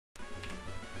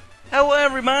Hello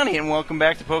everybody and welcome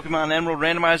back to Pokemon Emerald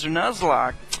Randomizer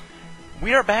Nuzlocke.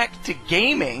 We are back to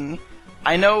gaming.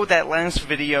 I know that last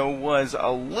video was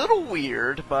a little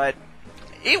weird, but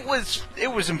it was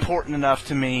important enough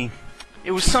to me.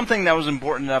 It was something that was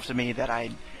important enough to me that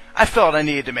I felt I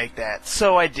needed to make that,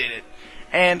 so I did it.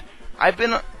 And I've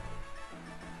been...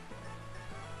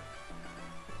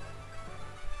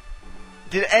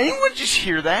 Did anyone just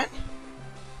hear that?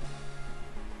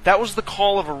 That was the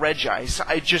call of a Regice.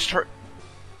 I just heard...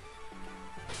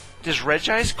 Does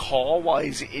Regice call while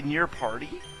he's in your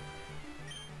party?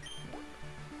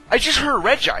 I just heard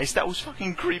Regice. That was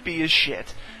fucking creepy as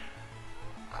shit.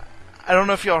 I don't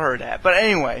know if y'all heard that, but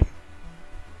anyway.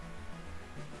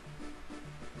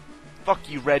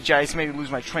 Fuck you, Regice. Maybe lose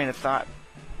my train of thought.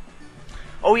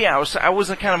 Oh yeah, I was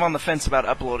kind of on the fence about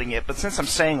uploading it, but since I'm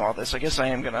saying all this, I guess I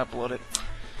am gonna upload it.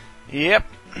 Yep.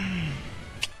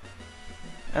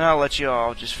 And I'll let you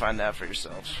all just find out for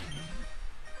yourselves.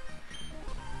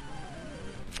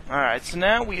 Alright, so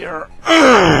now we are...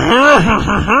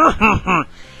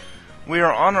 we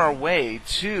are on our way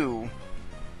to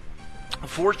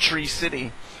Fort Tree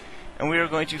City. And we are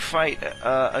going to fight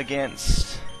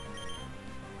against...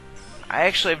 I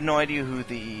actually have no idea who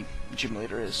the gym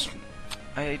leader is.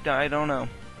 I don't know.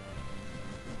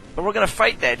 But we're going to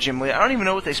fight that gym leader. I don't even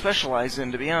know what they specialize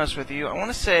in, to be honest with you. I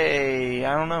want to say...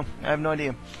 I don't know. I have no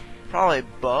idea. Probably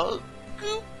Bug?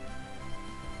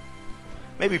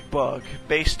 Maybe Bug,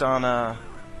 based on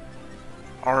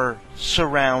our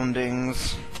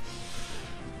surroundings.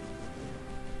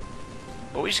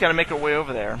 But we just got to make our way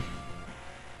over there.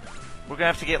 We're going to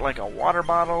have to get like a water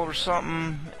bottle or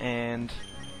something, and...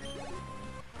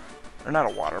 Or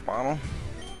not a water bottle.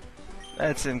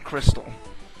 That's in Crystal.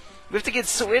 We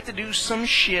have to do some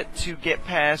shit to get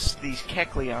past these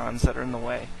Kecleons that are in the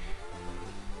way.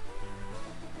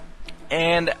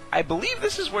 And I believe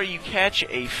this is where you catch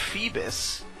a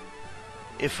Phoebus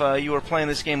if you are playing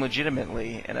this game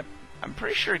legitimately. And I'm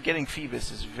pretty sure getting Phoebus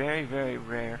is very, very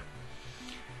rare.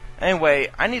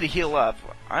 Anyway, I need to heal up.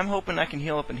 I'm hoping I can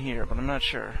heal up in here, but I'm not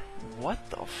sure. What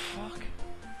the fuck?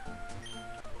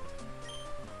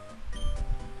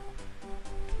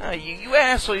 No, you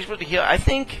asshole, you're supposed to heal. I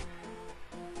think...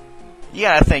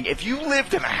 Yeah, I think if you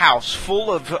lived in a house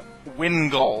full of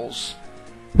wind gulls,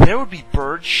 there would be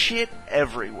bird shit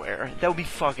everywhere. That would be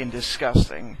fucking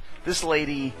disgusting. This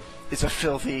lady is a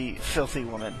filthy, filthy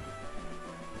woman.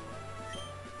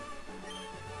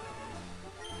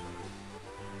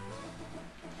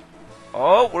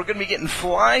 Oh, we're gonna be getting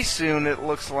Fly soon, it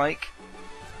looks like.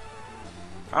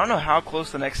 I don't know how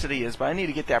close the next city is, but I need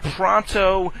to get that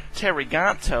Pronto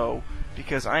Terrigato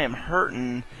because I am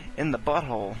hurting in the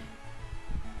butthole.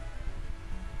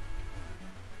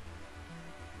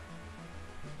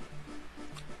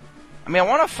 I mean, I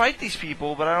want to fight these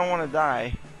people, but I don't want to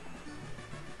die.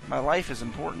 My life is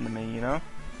important to me, you know?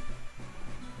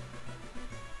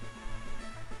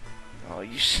 Oh,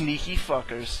 you sneaky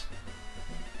fuckers.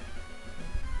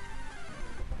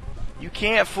 You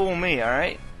can't fool me,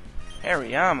 alright?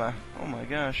 Hariyama. Oh my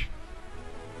gosh.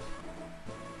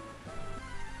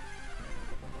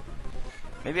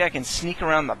 Maybe I can sneak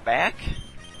around the back?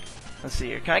 Let's see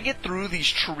here. Can I get through these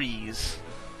trees?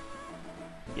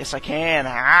 Yes, I can.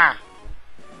 Ah!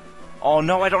 Oh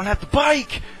no, I don't have the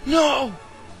bike! No!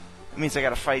 It means I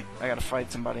gotta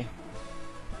fight somebody.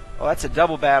 Oh, that's a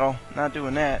double battle. Not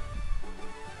doing that.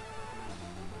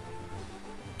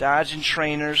 Dodging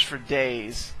trainers for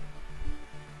days.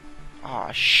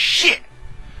 Aw, shit!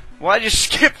 Well, I just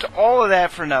skipped all of that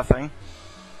for nothing.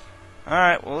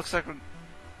 Alright, well, looks like we're...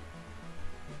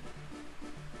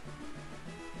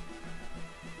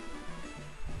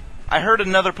 I heard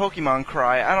another Pokemon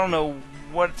cry. I don't know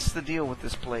what's the deal with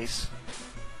this place.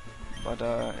 But,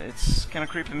 it's kind of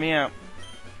creeping me out.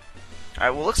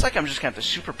 Alright, well, looks like I'm just going to have to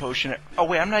Super Potion it. Oh,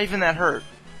 wait, I'm not even that hurt.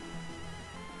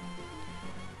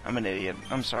 I'm an idiot.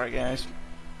 I'm sorry, guys.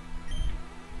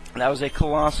 That was a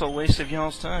colossal waste of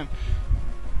y'all's time.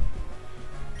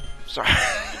 Sorry.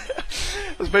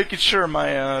 I was making sure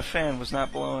my fan was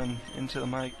not blowing into the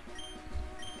mic.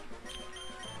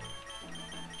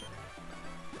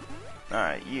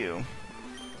 Alright, you.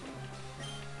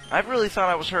 I really thought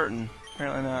I was hurting.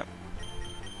 Apparently not.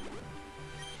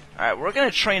 Alright, we're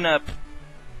gonna train up.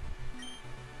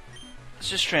 Let's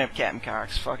just train up Captain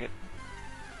Cox. Fuck it.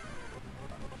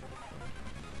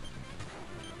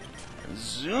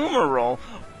 Azumarill.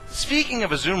 Speaking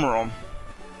of Azumarill,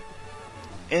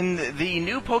 in the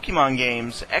new Pokemon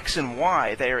games, X and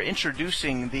Y, they are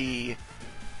introducing the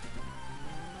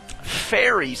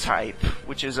Fairy type,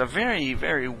 which is a very,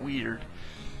 very weird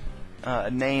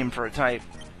name for a type.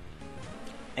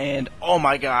 And, oh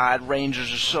my god,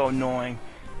 Rangers are so annoying.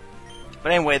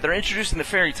 But anyway, they're introducing the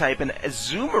fairy type, and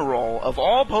Azumarill, of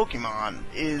all Pokemon,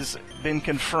 is been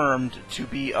confirmed to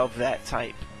be of that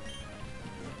type.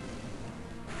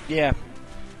 Yeah.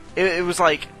 It was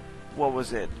like, what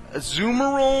was it?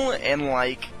 Azumarill and,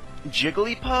 like,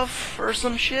 Jigglypuff or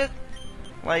some shit?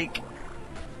 Like,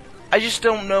 I just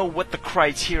don't know what the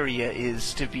criteria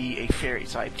is to be a fairy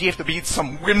type. Do you have to be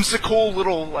some whimsical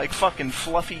little, like, fucking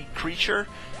fluffy creature?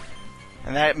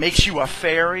 And that makes you a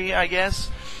fairy, I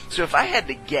guess? So if I had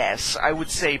to guess, I would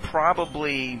say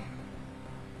probably...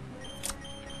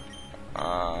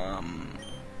 I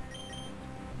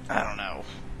don't know.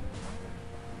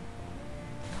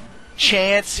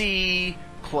 Chansey,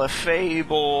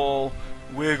 Clefable,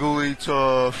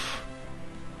 Wigglytuff...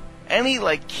 Any,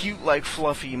 like, cute, like,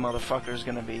 fluffy motherfucker's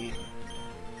gonna be...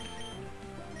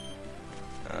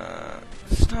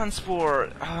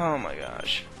 Stunspore... Oh my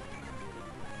gosh.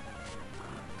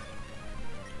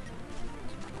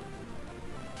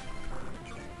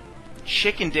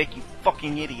 Chicken Dick, you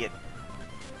fucking idiot.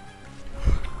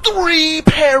 3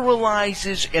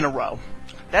 paralyzes in a row.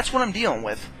 That's what I'm dealing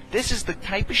with. This is the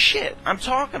type of shit I'm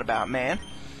talking about, man.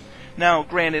 Now,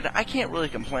 granted, I can't really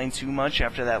complain too much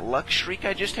after that luck streak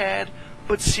I just had,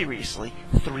 but seriously,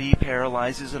 3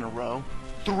 paralyzes in a row?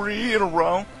 3 in a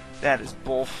row? That is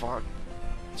bullfuck.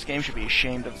 This game should be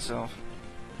ashamed of itself.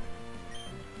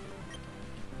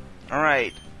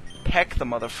 Alright. Peck the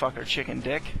motherfucker, Chicken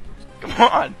Dick. Come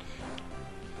on!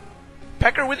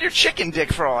 Peck her with your chicken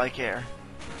dick for all I care.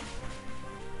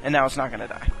 And now it's not gonna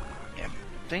die. Yeah.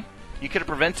 See? You could have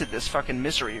prevented this fucking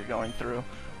misery you're going through.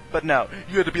 But no,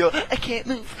 you had to be like, I can't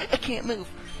move, I can't move.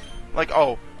 Like,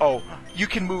 oh, you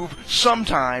can move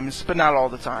sometimes, but not all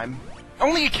the time.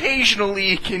 Only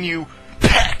occasionally can you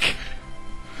peck.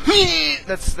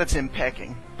 That's him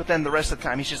pecking. But then the rest of the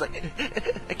time he's just like,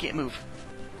 I can't move.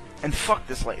 And fuck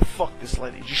this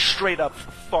lady, just straight up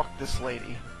fuck this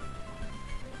lady.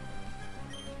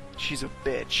 She's a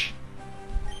bitch.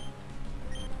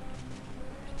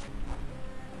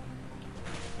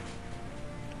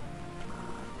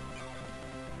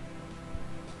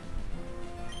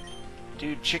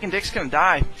 Dude, Chicken Dick's gonna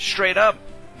die, straight up.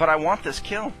 But I want this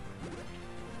kill.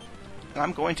 And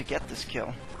I'm going to get this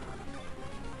kill.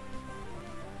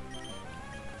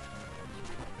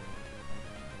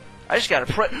 I just gotta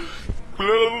pray.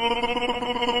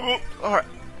 Alright.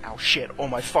 Ow, shit. Oh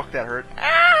my fuck, that hurt.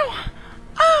 Ow!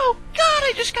 Oh, God,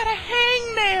 I just got a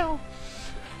hangnail!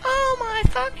 Oh my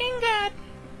fucking God.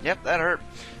 Yep, that hurt.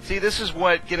 See, this is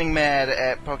what getting mad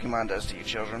at Pokemon does to you,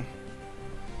 children.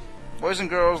 Boys and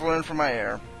girls, learn from my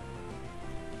error.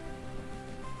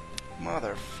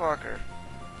 Motherfucker.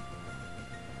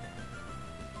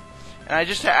 And I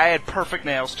had perfect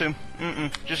nails, too.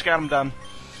 Just got them done.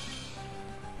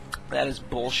 That is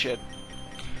bullshit.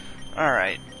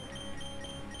 Alright.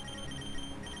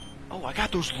 Oh, I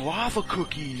got those lava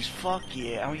cookies. Fuck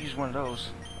yeah. I'll use one of those.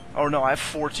 Oh no, I have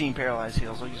 14 paralyzed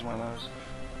heals. I'll use one of those.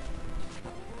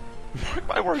 Mark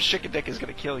my words, Chicken Dick is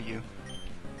gonna kill you.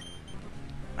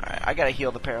 Alright, I gotta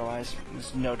heal the paralyzed.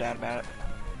 There's no doubt about it.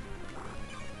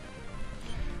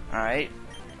 Alright.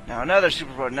 Now another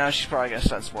super pro. Now she's probably gonna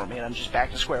stun spore me, and I'm just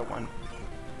back to square one.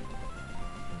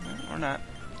 Or not.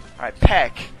 Alright,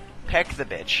 peck. Peck the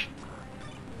bitch.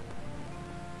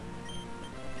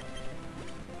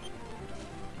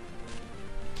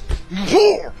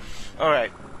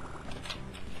 Alright.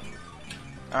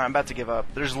 I'm about to give up.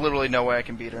 There's literally no way I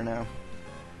can beat her now.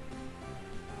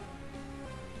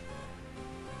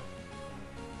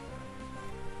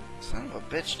 Son of a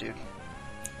bitch, dude.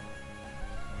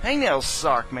 Hangnails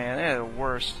suck, man. They're the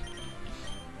worst.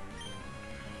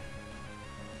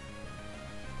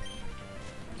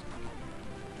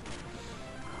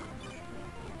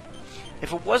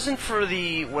 If it wasn't for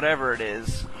the whatever it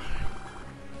is...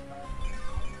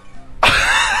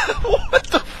 What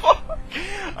the fuck?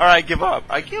 Alright, give up.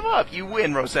 I give up. You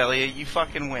win, Roselia. You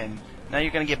fucking win. Now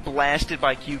you're gonna get blasted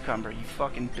by Cucumber, you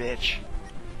fucking bitch.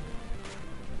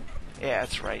 Yeah,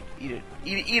 that's right. Eat it.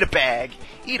 Eat a bag.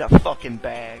 Eat a fucking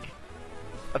bag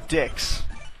of dicks.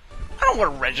 I don't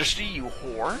want to register, you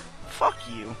whore. Fuck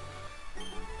you.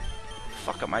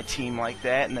 Fuck up my team like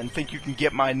that and then think you can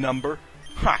get my number.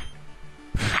 Ha!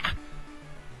 Ha!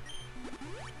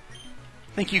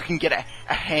 Think you can get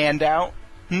a handout?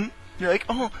 You're like,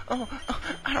 oh,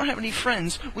 I don't have any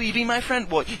friends. Will you be my friend?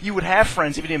 Well, you would have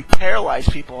friends if you didn't paralyze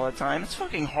people all the time. That's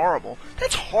fucking horrible.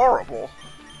 That's horrible.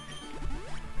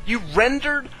 You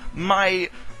rendered my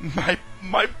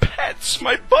pets,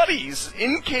 my buddies,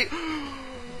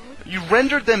 You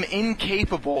rendered them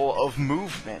incapable of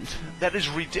movement. That is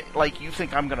ridiculous. Like, you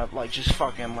think I'm gonna, like, just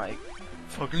fucking,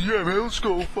 yeah, man, let's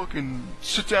go fucking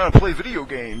sit down and play video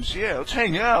games. Yeah, let's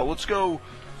hang out. Let's go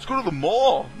to the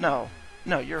mall. No,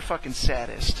 you're a fucking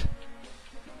sadist.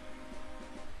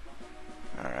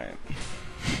 Alright.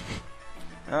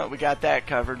 Oh, we got that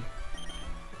covered.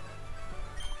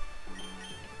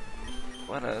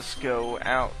 Let us go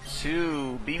out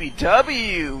to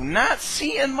BBW. Not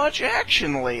seeing much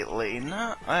action lately.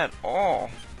 Not at all.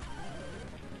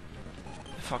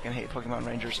 I fucking hate Pokemon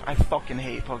Rangers. I fucking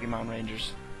hate Pokemon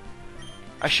Rangers.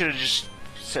 I should have just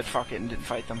said fuck it and didn't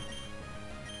fight them.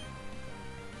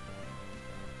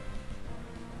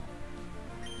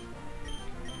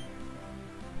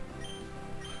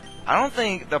 I don't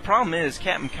think... The problem is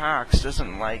Captain Cox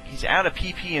doesn't like... He's out of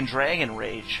PP and Dragon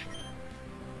Rage.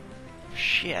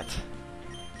 Shit.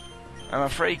 I'm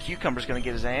afraid Cucumber's gonna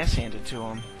get his ass handed to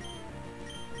him.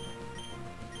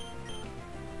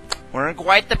 We're in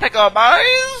quite the pickle,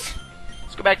 boys!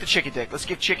 Let's go back to Chicken Dick. Let's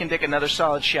give Chicken Dick another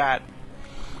solid shot.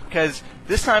 Because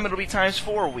this time it'll be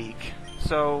 ×4 a week.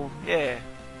 So, yeah.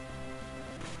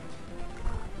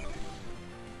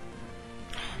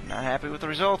 Not happy with the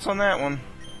results on that one.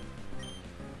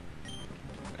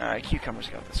 Alright, Cucumber's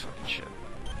got this fucking shit.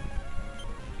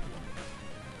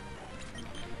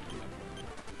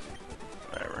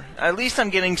 Whatever. At least I'm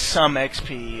getting some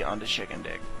XP onto Chicken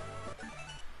Dick.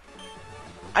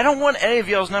 I don't want any of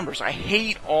y'all's numbers. I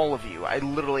hate all of you. I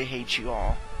literally hate you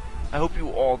all. I hope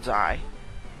you all die.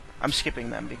 I'm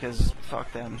skipping them because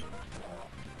fuck them.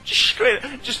 Just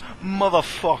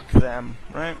motherfuck them,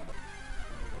 right?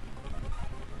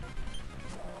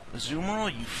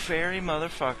 Zoomerl, you fairy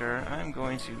motherfucker. I'm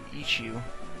going to eat you.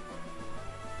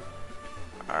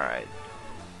 Alright.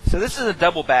 So this is a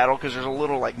double battle because there's a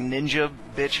little like ninja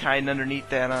bitch hiding underneath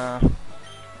that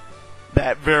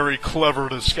that very clever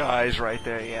disguise right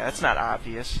there. Yeah, that's not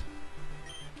obvious.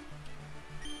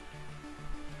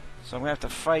 So I'm gonna have to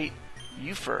fight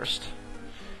you first.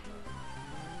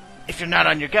 If you're not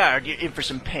on your guard, you're in for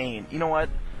some pain. You know what?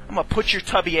 I'm gonna put your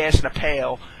tubby ass in a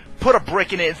pail, put a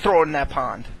brick in it, and throw it in that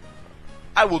pond.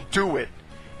 I will do it.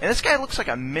 And this guy looks like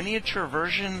a miniature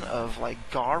version of, like,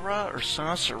 Gaara or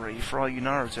Sasori for all you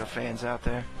Naruto fans out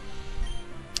there.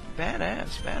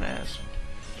 Badass, badass.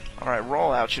 Alright,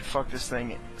 rollout should fuck this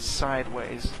thing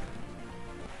sideways.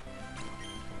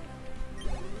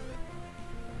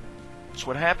 That's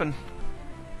what happened.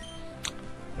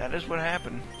 That is what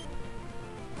happened.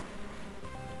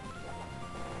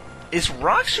 Is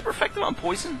Rock super effective on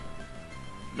poison?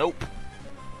 Nope.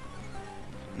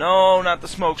 No, not the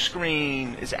smoke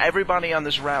screen. Is everybody on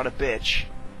this route a bitch?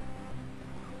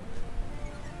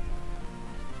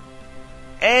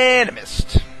 And I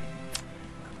missed.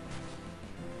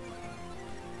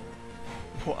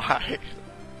 Why?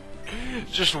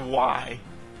 Just why?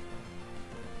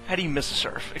 How do you miss a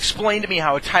surf? Explain to me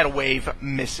how a tidal wave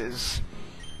misses.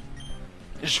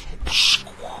 Just,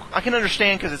 I can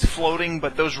understand because it's floating,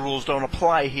 but those rules don't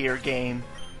apply here, game.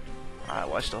 Alright,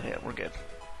 well I still hit. We're good.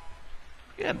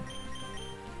 Good.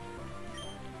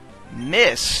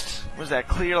 Missed. Was that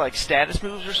clear like status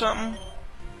moves or something?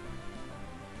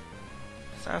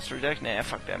 Sounds through deck. Nah,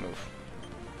 fuck that move.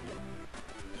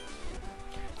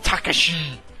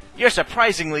 Takashi, you're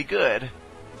surprisingly good.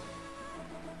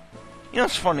 You know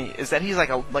what's funny is that he's like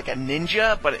a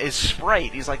ninja, but his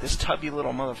sprite, he's like this tubby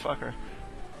little motherfucker.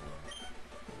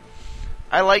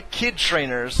 I like kid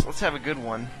trainers. Let's have a good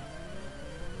one.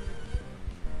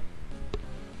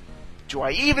 Do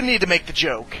I even need to make the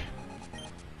joke?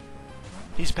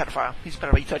 He's a pedophile. He's a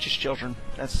pedophile. He touches children.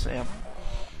 That's, yeah.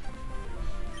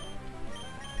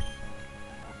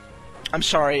 I'm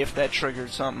sorry if that triggered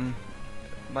something,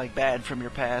 like, bad from your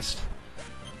past.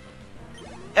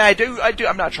 I do,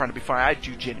 I'm not trying to be funny. I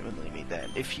do genuinely mean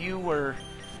that. If you were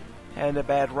had a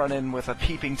bad run-in with a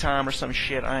peeping Tom or some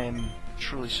shit, I am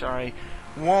truly sorry.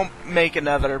 Won't make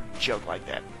another joke like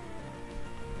that.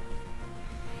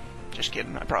 Just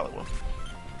kidding, I probably will.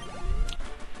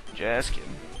 Just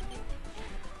kidding.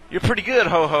 You're pretty good,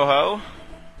 ho ho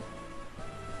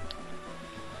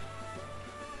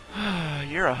ho.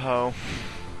 You're a hoe.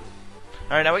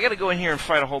 Alright, now we gotta go in here and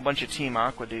fight a whole bunch of Team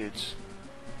Aqua dudes.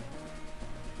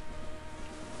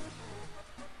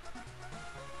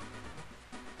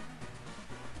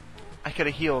 I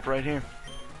could've healed right here.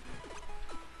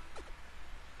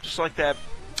 Just like that.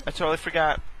 I totally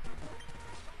forgot.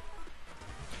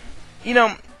 You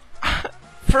know,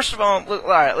 first of all,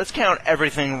 alright, let's count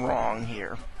everything wrong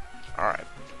here. Alright.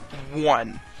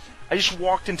 1. I just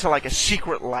walked into like a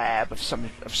secret lab of some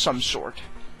sort.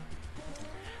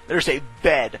 There's a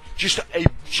bed. Just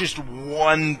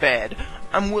one bed.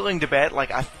 I'm willing to bet like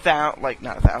not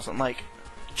 1,000, like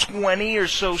 20 or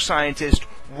so scientists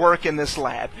work in this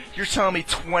lab. You're telling me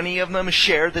 20 of them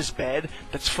share this bed?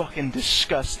 That's fucking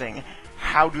disgusting.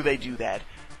 How do they do that?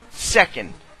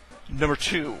 Second, number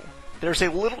 2, there's a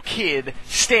little kid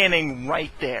standing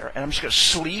right there, and I'm just gonna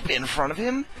sleep in front of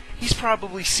him? He's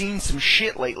probably seen some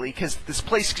shit lately, because this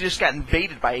place just got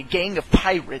invaded by a gang of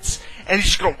pirates, and he's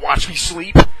just gonna watch me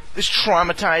sleep? This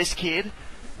traumatized kid?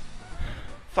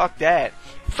 Fuck that.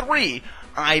 3,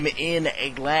 I'm in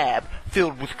a lab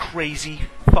filled with crazy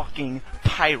fucking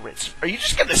pirates. Are you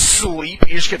just gonna sleep?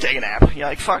 You're just gonna take a nap. You're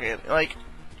like, fuck it. Like,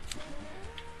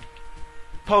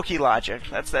 pokey logic.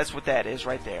 That's what that is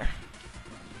right there.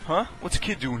 Huh? What's a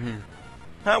kid doing here?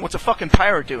 Huh? What's a fucking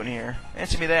pirate doing here?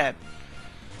 Answer me that.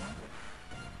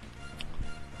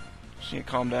 Just need to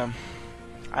calm down.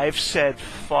 I've said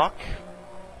fuck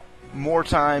more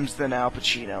times than Al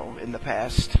Pacino in the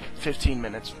past 15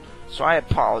 minutes. So I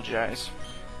apologize.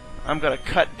 I'm gonna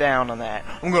cut down on that.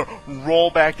 I'm gonna roll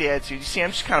back the attitude. You see,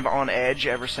 I'm just kind of on edge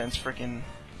ever since frickin'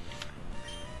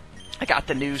 I got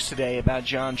the news today about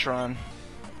JonTron.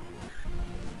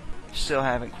 Still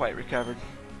haven't quite recovered.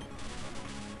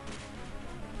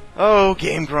 Oh,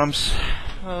 Game Grumps.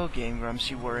 Oh, Game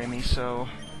Grumps, you worry me so.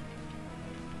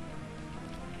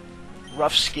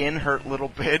 Rough skin, hurt little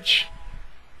bitch.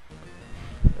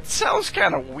 It sounds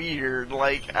kind of weird,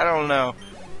 like, I don't know.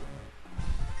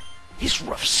 His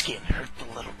rough skin hurt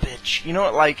the little bitch. You know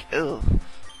what, like, ugh,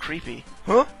 creepy.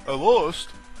 Huh? I lost?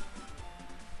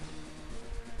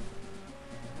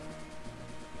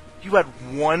 You had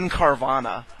one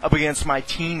Carvana up against my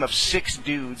team of 6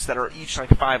 dudes that are each like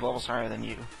 5 levels higher than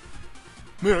you.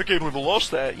 Man, I can't believe I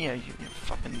lost that. Yeah, you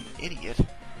fucking idiot.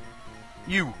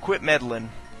 You, quit meddling.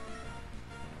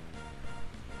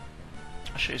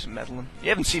 I'll show you some meddling. You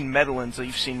haven't seen meddling until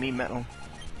you've seen me meddle.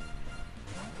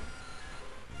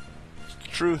 It's the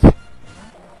truth.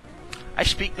 I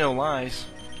speak no lies.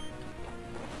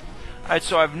 Alright,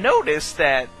 so I've noticed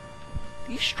that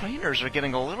these trainers are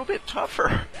getting a little bit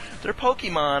tougher. Their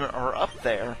Pokemon are up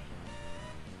there.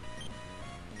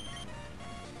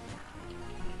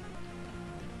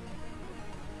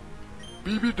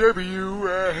 BBW,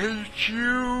 I hate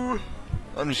you.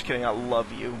 I'm just kidding, I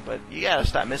love you, but you gotta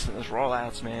stop missing those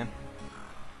rollouts, man.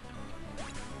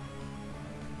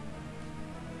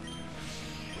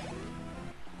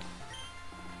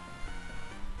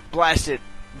 Blasted.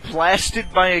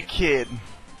 Blasted by a kid.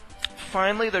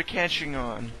 Finally, they're catching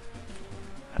on.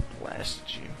 I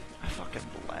blasted you. I fucking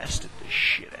blasted the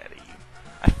shit out of you.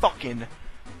 I fucking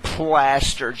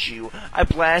plastered you. I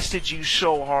blasted you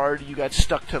so hard you got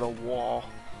stuck to the wall.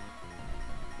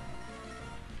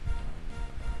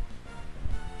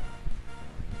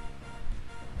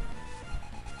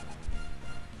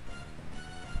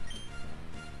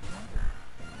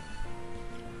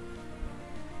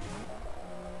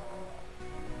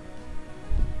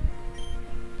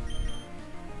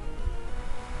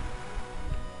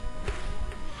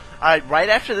 Right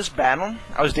after this battle,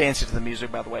 I was dancing to the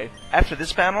music, by the way. After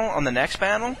this battle, on the next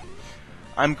battle,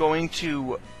 I'm going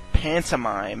to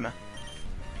pantomime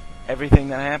everything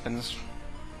that happens.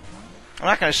 I'm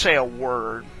not going to say a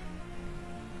word.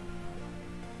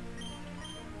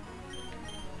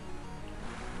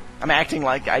 I'm acting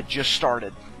like I just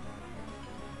started.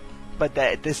 But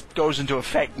this goes into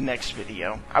effect next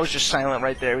video. I was just silent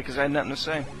right there because I had nothing to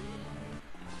say.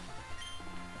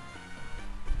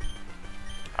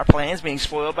 Our plan's being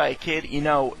spoiled by a kid. You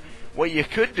know, what you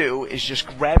could do is just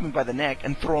grab me by the neck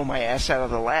and throw my ass out of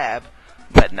the lab.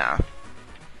 But nah.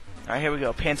 Alright, here we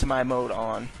go. Pantomime mode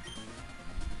on.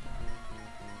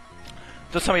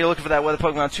 Don't tell me you're looking for that weather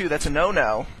Pokemon 2. That's a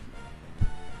no-no.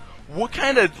 What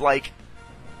kind of, like,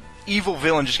 evil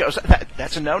villain just goes,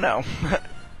 that's a no-no.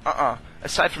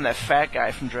 Aside from that fat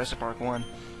guy from Jurassic Park 1.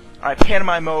 Alright,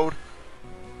 pantomime mode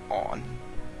on.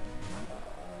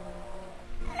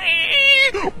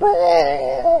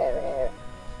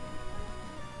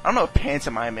 I don't know if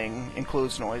pantomiming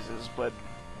includes noises, but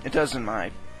it does in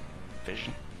my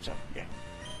vision. So, yeah.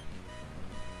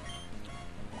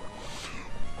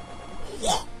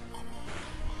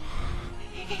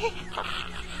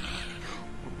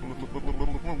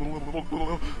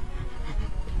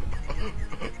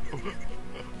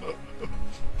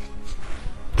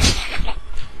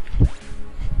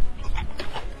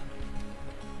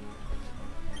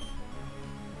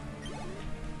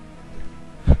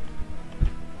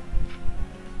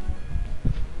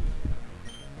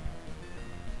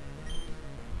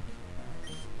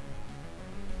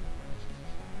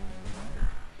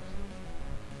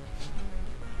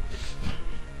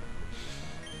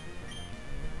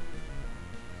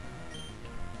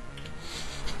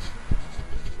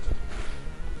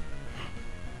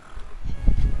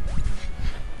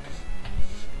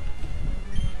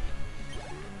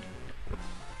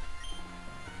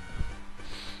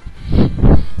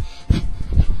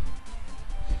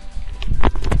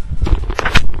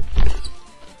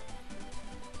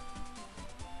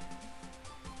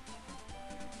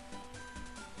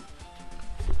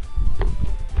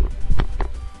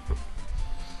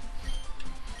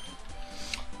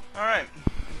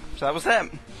 So that was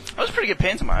that. That was a pretty good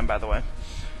pantomime, by the way.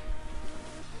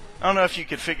 I don't know if you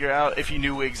could figure out if you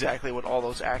knew exactly what all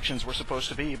those actions were supposed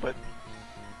to be, but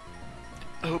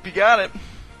I hope you got it.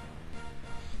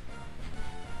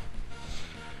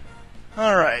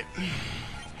 Alright.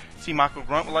 See, Mako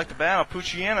Grunt would like to bow.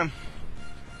 Poochiana.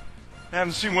 I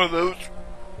haven't seen one of those.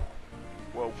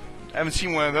 Whoa. I haven't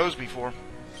seen one of those before.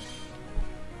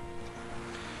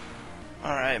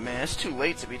 Alright, man. It's too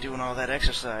late to be doing all that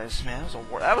exercise. Man,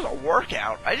 that was a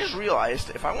workout. I just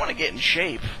realized if I want to get in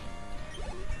shape,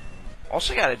 all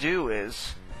I gotta do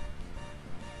is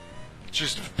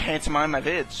just pantomime my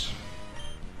vids.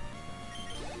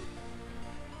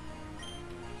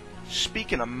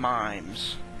 Speaking of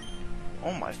mimes,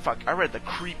 oh my fuck, I read the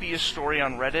creepiest story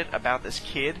on Reddit about this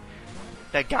kid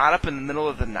that got up in the middle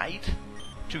of the night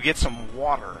to get some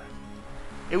water.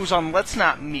 It was on Let's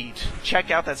Not Meet. Check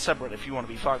out that subreddit if you want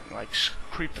to be fucking, like,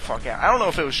 creeped the fuck out. I don't know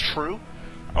if it was true.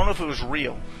 I don't know if it was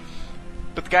real.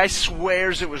 But the guy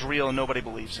swears it was real and nobody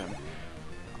believes him.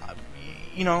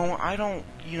 You know, I don't,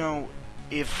 you know,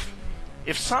 if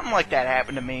something like that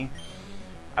happened to me,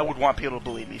 I would want people to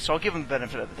believe me, so I'll give him the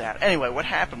benefit of the doubt. Anyway, what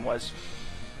happened was,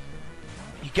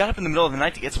 he got up in the middle of the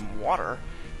night to get some water,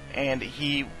 and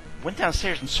he went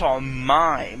downstairs and saw a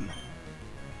mime.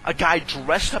 A guy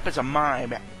dressed up as a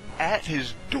mime at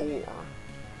his door.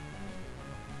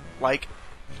 Like,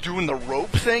 doing the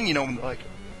rope thing, you know, like...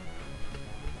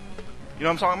 You know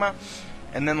what I'm talking about?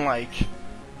 And then, like,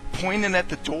 pointing at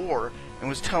the door and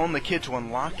was telling the kid to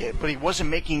unlock it, but he wasn't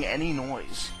making any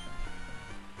noise.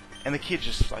 And the kid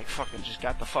just, like, fucking just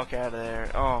got the fuck out of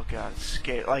there. Oh, God, it's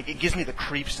scary. Like, it gives me the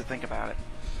creeps to think about it.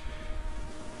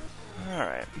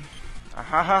 Alright.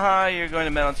 Ha, you're going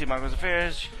to meddle in Team Mako's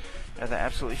affairs. You're either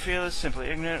absolutely fearless, simply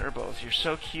ignorant, or both. You're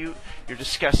so cute, you're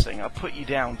disgusting. I'll put you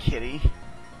down, kitty.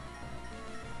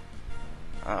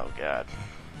 Oh, God.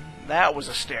 That was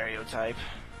a stereotype.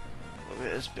 Look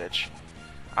at this bitch.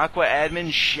 Aqua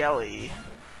Admin Shelly.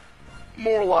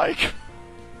 More like...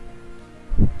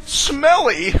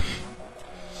 smelly!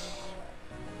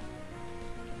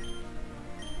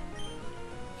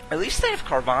 At least they have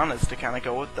Carvanas to kind of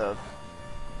go with the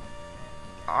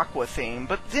Aqua theme,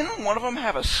 but didn't one of them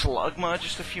have a Slugma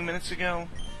just a few minutes ago?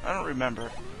 I don't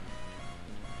remember.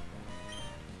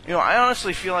 You know, I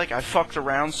honestly feel like I fucked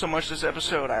around so much this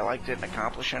episode, I, like, didn't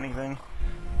accomplish anything.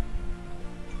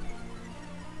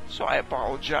 So I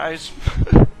apologize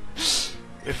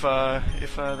if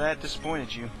that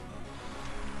disappointed you.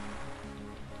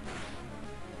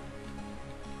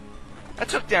 I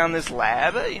took down this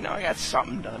lab, you know, I got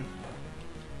something done.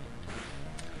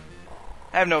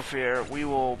 Have no fear, we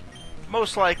will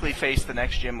most likely face the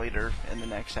next gym leader in the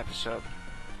next episode.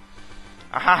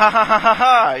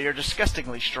 Ahahahaha! You're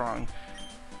disgustingly strong.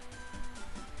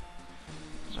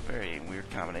 It's a very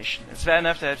weird combination. It's bad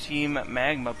enough to have Team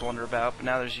Magma blunder about, but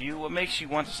now there's you. What makes you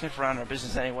want to sniff around our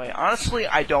business anyway? Honestly,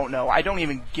 I don't know. I don't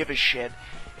even give a shit.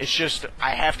 It's just,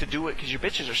 I have to do it because your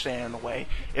bitches are standing in the way.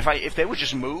 If they would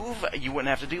just move, you wouldn't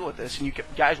have to deal with this, and you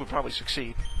guys would probably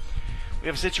succeed. We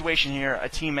have a situation here. A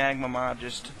Team Magma mob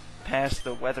just passed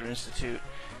the Weather Institute.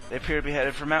 They appear to be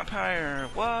headed for Mount Pyre.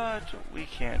 What? We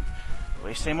can't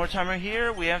waste any more time right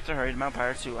here. We have to hurry to Mount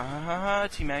Pyre too.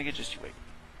 Team Magma, just you wait.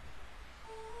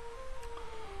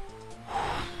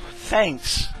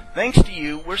 Thanks. Thanks to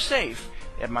you, we're safe.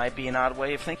 It might be an odd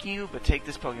way of thanking you, but take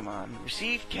this Pokemon.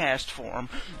 Receive cast form.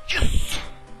 Yes!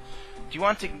 Do you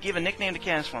want to give a nickname to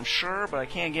cast form? Sure, but I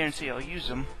can't guarantee I'll use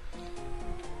them.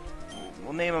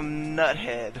 We'll name him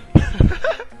Nuthead.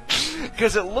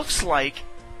 Because it looks like...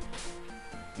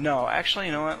 No, actually,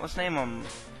 you know what? Let's name him...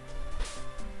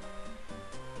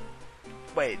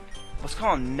 Wait, let's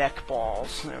call him Neck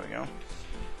Balls. There we go.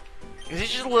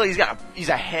 He's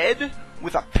a head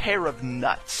with a pair of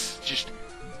nuts. Just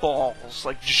balls.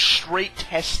 Like, just straight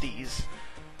testes.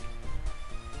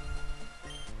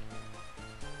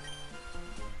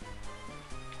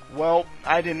 Well,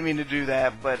 I didn't mean to do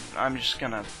that, but I'm just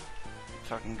gonna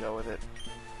fucking go with it.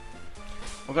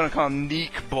 We're gonna call him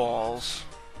Neek Balls.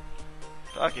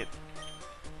 Fuck it.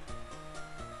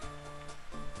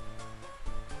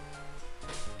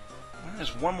 Well,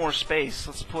 there's one more space.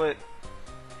 Let's put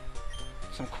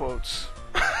some quotes.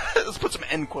 Let's put some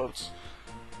end quotes.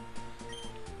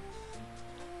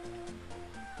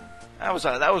 That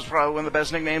was probably one of the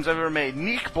best nicknames I've ever made.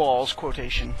 Neek Balls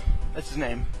quotation. That's his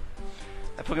name.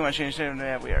 That Pokemon changed name.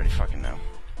 Yeah, we already fucking know.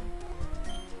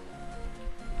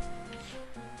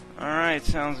 Alright,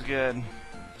 sounds good.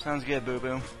 Sounds good,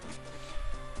 boo-boo.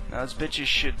 Now, those bitches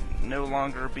should no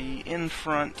longer be in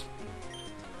front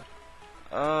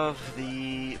of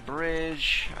the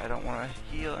bridge. I don't want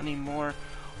to heal anymore.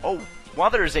 Oh, while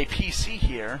there's a PC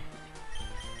here,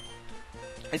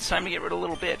 it's time to get rid of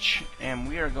little bitch, and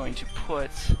we are going to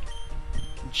put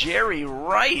Jerry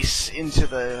Rice into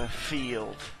the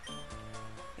field.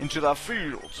 Into the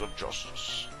fields of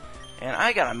justice. And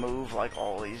I gotta move, like,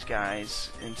 all these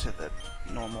guys into the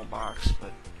normal box,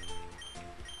 but...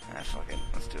 fuck it.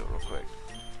 Let's do it real quick.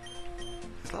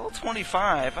 He's level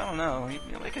 25, I don't know. He'd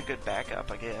make a good backup,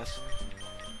 I guess.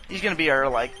 He's gonna be our,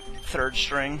 like, third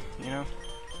string, you know?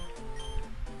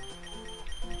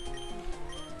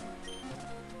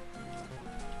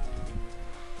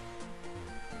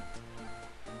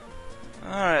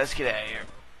 Alright, let's get out of here.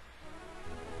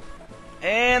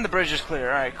 And the bridge is clear.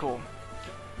 Alright, cool.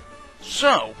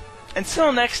 So,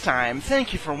 until next time,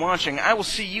 thank you for watching. I will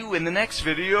see you in the next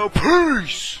video.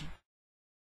 Peace!